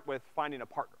start with finding a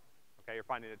partner, okay? You're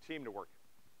finding a team to work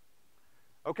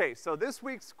in. Okay, so this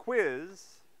week's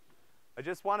quiz,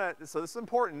 so this is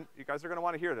important, you guys are gonna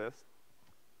wanna hear this.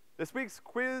 This week's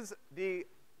quiz, the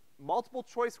multiple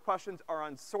choice questions are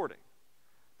on sorting.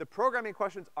 The programming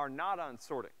questions are not on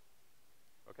sorting,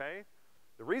 okay?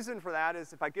 The reason for that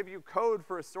is if I give you code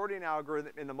for a sorting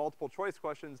algorithm in the multiple choice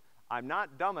questions, I'm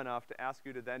not dumb enough to ask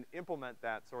you to then implement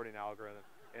that sorting algorithm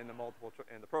in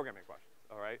the programming questions,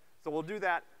 all right? So we'll do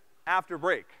that after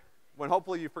break, when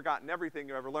hopefully you've forgotten everything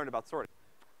you ever learned about sorting.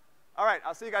 All right,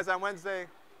 I'll see you guys on Wednesday.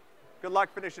 Good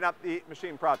luck finishing up the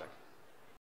machine project.